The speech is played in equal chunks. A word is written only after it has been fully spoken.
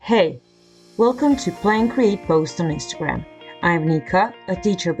Hey, welcome to Plan Create Post on Instagram. I'm Nika, a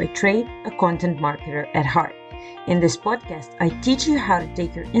teacher by trade, a content marketer at heart. In this podcast, I teach you how to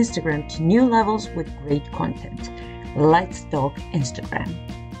take your Instagram to new levels with great content. Let's talk Instagram.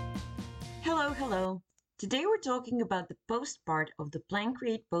 Hello. Today we're talking about the post part of the Plan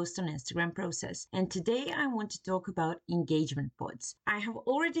Create Post on Instagram process. And today I want to talk about engagement pods. I have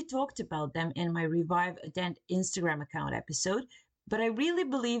already talked about them in my Revive Attend Instagram account episode, but I really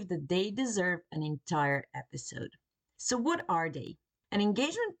believe that they deserve an entire episode. So, what are they? An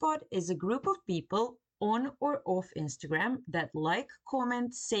engagement pod is a group of people on or off Instagram that like,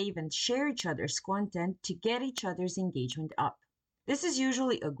 comment, save, and share each other's content to get each other's engagement up. This is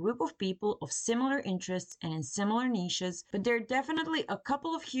usually a group of people of similar interests and in similar niches, but there are definitely a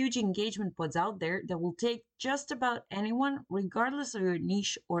couple of huge engagement pods out there that will take just about anyone, regardless of your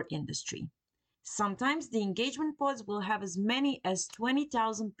niche or industry. Sometimes the engagement pods will have as many as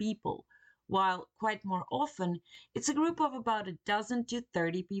 20,000 people, while quite more often, it's a group of about a dozen to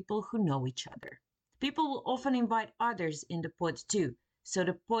 30 people who know each other. People will often invite others in the pod too, so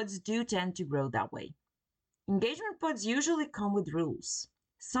the pods do tend to grow that way. Engagement pods usually come with rules.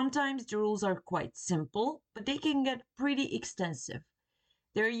 Sometimes the rules are quite simple, but they can get pretty extensive.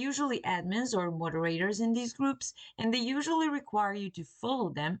 There are usually admins or moderators in these groups, and they usually require you to follow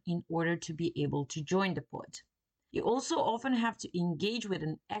them in order to be able to join the pod. You also often have to engage with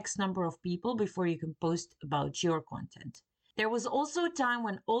an X number of people before you can post about your content. There was also a time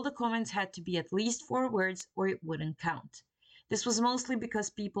when all the comments had to be at least 4 words or it wouldn't count. This was mostly because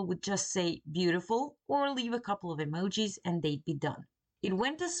people would just say beautiful or leave a couple of emojis and they'd be done. It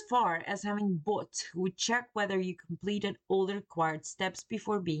went as far as having bots who would check whether you completed all the required steps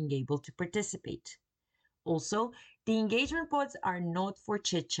before being able to participate. Also, the engagement pods are not for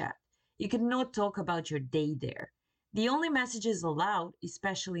chit chat. You cannot talk about your day there. The only messages allowed,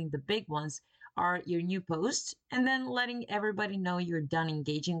 especially in the big ones, are your new post and then letting everybody know you're done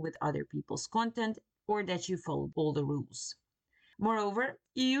engaging with other people's content or that you followed all the rules. Moreover,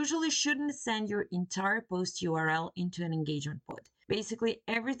 you usually shouldn't send your entire post URL into an engagement pod. Basically,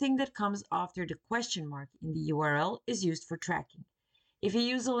 everything that comes after the question mark in the URL is used for tracking. If you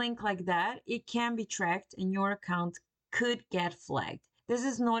use a link like that, it can be tracked and your account could get flagged. This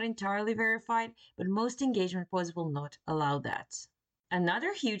is not entirely verified, but most engagement pods will not allow that.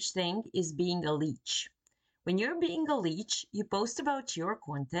 Another huge thing is being a leech. When you're being a leech, you post about your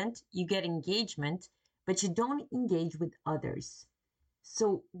content, you get engagement, but you don't engage with others.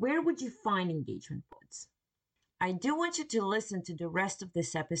 So, where would you find engagement pods? I do want you to listen to the rest of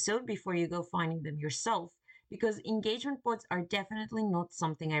this episode before you go finding them yourself, because engagement pods are definitely not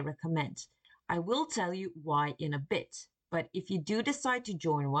something I recommend. I will tell you why in a bit, but if you do decide to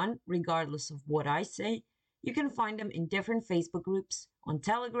join one, regardless of what I say, you can find them in different Facebook groups, on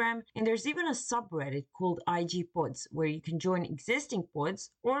Telegram, and there's even a subreddit called IG Pods where you can join existing pods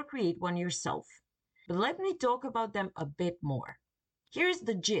or create one yourself. But let me talk about them a bit more. Here's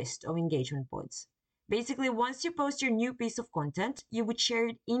the gist of engagement pods. Basically, once you post your new piece of content, you would share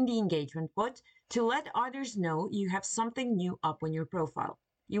it in the engagement pod to let others know you have something new up on your profile.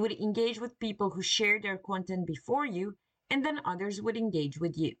 You would engage with people who shared their content before you, and then others would engage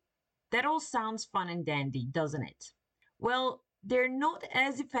with you. That all sounds fun and dandy, doesn't it? Well, they're not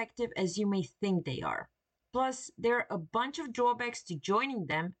as effective as you may think they are. Plus, there are a bunch of drawbacks to joining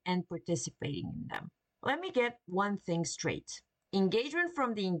them and participating in them. Let me get one thing straight. Engagement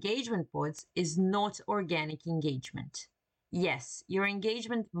from the engagement pods is not organic engagement. Yes, your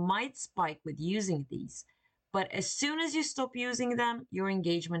engagement might spike with using these, but as soon as you stop using them, your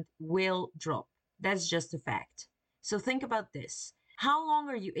engagement will drop. That's just a fact. So think about this. How long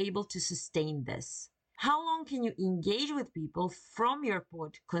are you able to sustain this? How long can you engage with people from your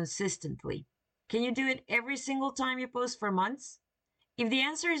pod consistently? Can you do it every single time you post for months? If the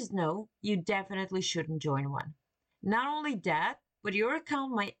answer is no, you definitely shouldn't join one. Not only that, but your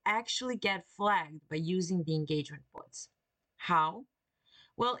account might actually get flagged by using the engagement pods. How?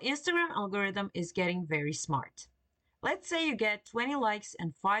 Well, Instagram algorithm is getting very smart. Let's say you get 20 likes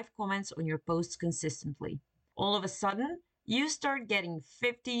and 5 comments on your posts consistently. All of a sudden, you start getting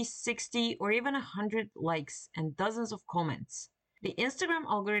 50, 60, or even 100 likes and dozens of comments. The Instagram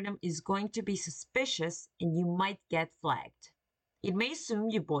algorithm is going to be suspicious and you might get flagged. It may assume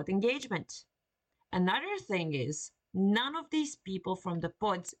you bought engagement. Another thing is, none of these people from the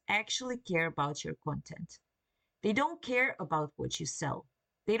pods actually care about your content. They don't care about what you sell.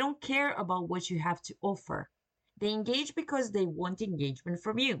 They don't care about what you have to offer. They engage because they want engagement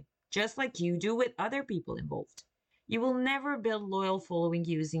from you, just like you do with other people involved. You will never build loyal following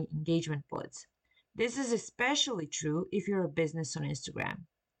using engagement pods. This is especially true if you're a business on Instagram.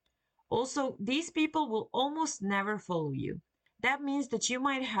 Also, these people will almost never follow you. That means that you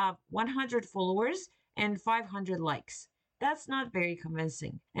might have 100 followers and 500 likes. That's not very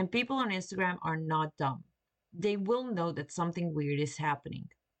convincing. And people on Instagram are not dumb. They will know that something weird is happening.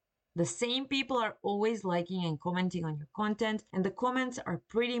 The same people are always liking and commenting on your content, and the comments are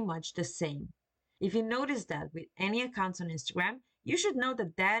pretty much the same. If you notice that with any accounts on Instagram, you should know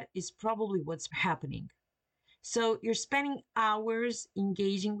that that is probably what's happening. So you're spending hours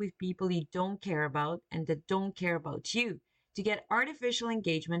engaging with people you don't care about and that don't care about you to get artificial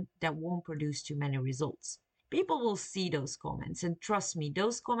engagement that won't produce too many results. People will see those comments, and trust me,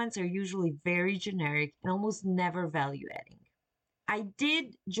 those comments are usually very generic and almost never value adding. I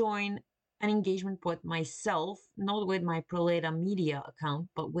did join an engagement pod myself, not with my Proleta Media account,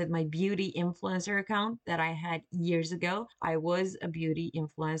 but with my beauty influencer account that I had years ago. I was a beauty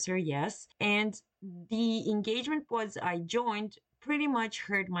influencer, yes. And the engagement pods I joined pretty much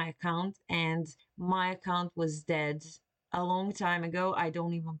hurt my account, and my account was dead a long time ago. I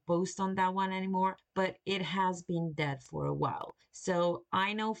don't even post on that one anymore, but it has been dead for a while. So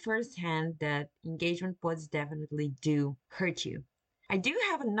I know firsthand that engagement pods definitely do hurt you. I do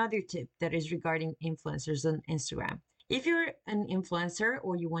have another tip that is regarding influencers on Instagram. If you're an influencer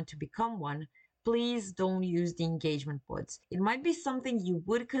or you want to become one, please don't use the engagement pods. It might be something you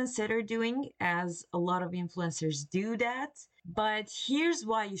would consider doing, as a lot of influencers do that, but here's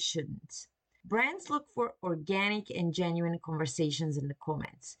why you shouldn't. Brands look for organic and genuine conversations in the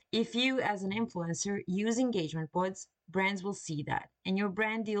comments. If you, as an influencer, use engagement pods, brands will see that, and your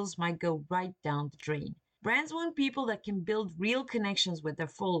brand deals might go right down the drain. Brands want people that can build real connections with their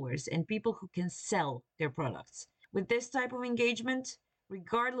followers and people who can sell their products. With this type of engagement,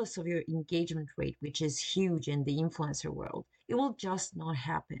 regardless of your engagement rate, which is huge in the influencer world, it will just not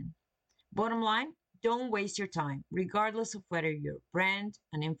happen. Bottom line, don't waste your time, regardless of whether you're a brand,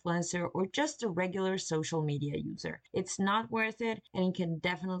 an influencer, or just a regular social media user. It's not worth it, and it can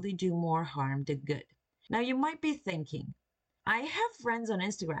definitely do more harm than good. Now, you might be thinking, I have friends on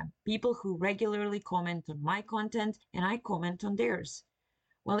Instagram, people who regularly comment on my content, and I comment on theirs.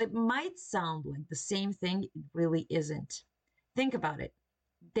 Well, it might sound like the same thing, it really isn't. Think about it.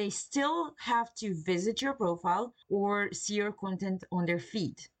 They still have to visit your profile or see your content on their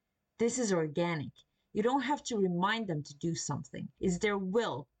feed. This is organic. You don't have to remind them to do something. It's their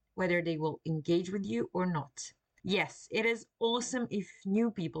will, whether they will engage with you or not. Yes, it is awesome if new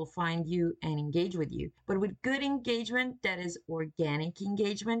people find you and engage with you, but with good engagement, that is organic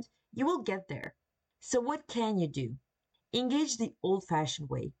engagement, you will get there. So what can you do? Engage the old-fashioned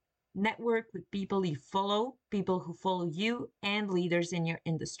way. Network with people you follow, people who follow you, and leaders in your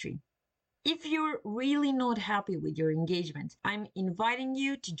industry. If you're really not happy with your engagement, I'm inviting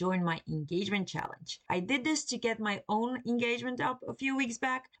you to join my engagement challenge. I did this to get my own engagement up a few weeks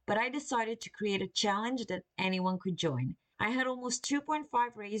back, but I decided to create a challenge that anyone could join. I had almost 2.5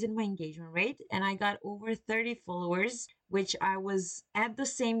 raise in my engagement rate, and I got over 30 followers, which I was at the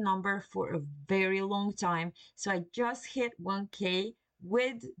same number for a very long time. So I just hit 1K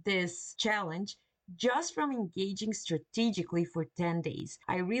with this challenge just from engaging strategically for 10 days.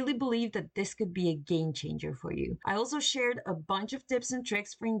 I really believe that this could be a game changer for you. I also shared a bunch of tips and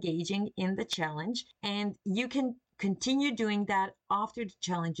tricks for engaging in the challenge, and you can continue doing that after the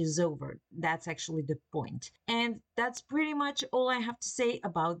challenge is over. That's actually the point. And that's pretty much all I have to say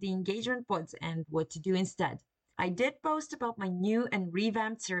about the engagement pods and what to do instead. I did post about my new and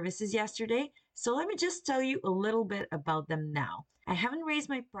revamped services yesterday, so let me just tell you a little bit about them now. I haven't raised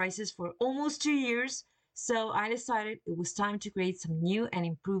my prices for almost 2 years, so I decided it was time to create some new and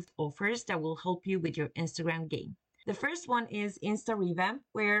improved offers that will help you with your Instagram game. The first one is Insta Revamp,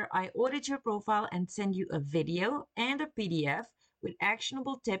 where I audit your profile and send you a video and a PDF with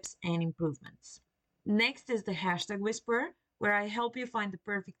actionable tips and improvements. Next is the Hashtag Whisperer, where I help you find the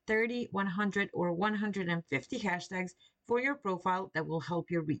perfect 30, 100, or 150 hashtags for your profile that will help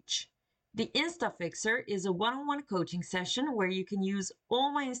your reach. The Insta Fixer is a one-on-one coaching session where you can use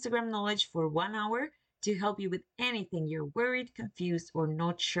all my Instagram knowledge for 1 hour to help you with anything you're worried, confused, or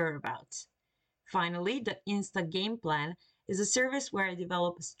not sure about. Finally, the Insta Game Plan is a service where I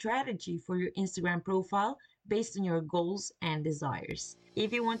develop a strategy for your Instagram profile based on your goals and desires.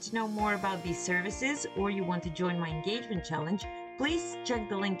 If you want to know more about these services or you want to join my engagement challenge, please check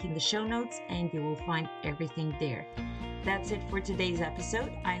the link in the show notes and you will find everything there. That's it for today's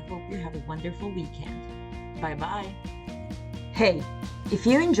episode. I hope you have a wonderful weekend. Bye-bye. Hey, if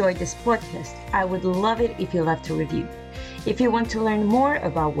you enjoyed this podcast, I would love it if you left a review. If you want to learn more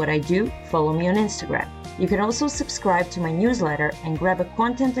about what I do, follow me on Instagram. You can also subscribe to my newsletter and grab a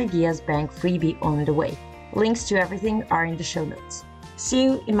Content Ideas Bank freebie on the way. Links to everything are in the show notes. See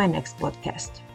you in my next podcast.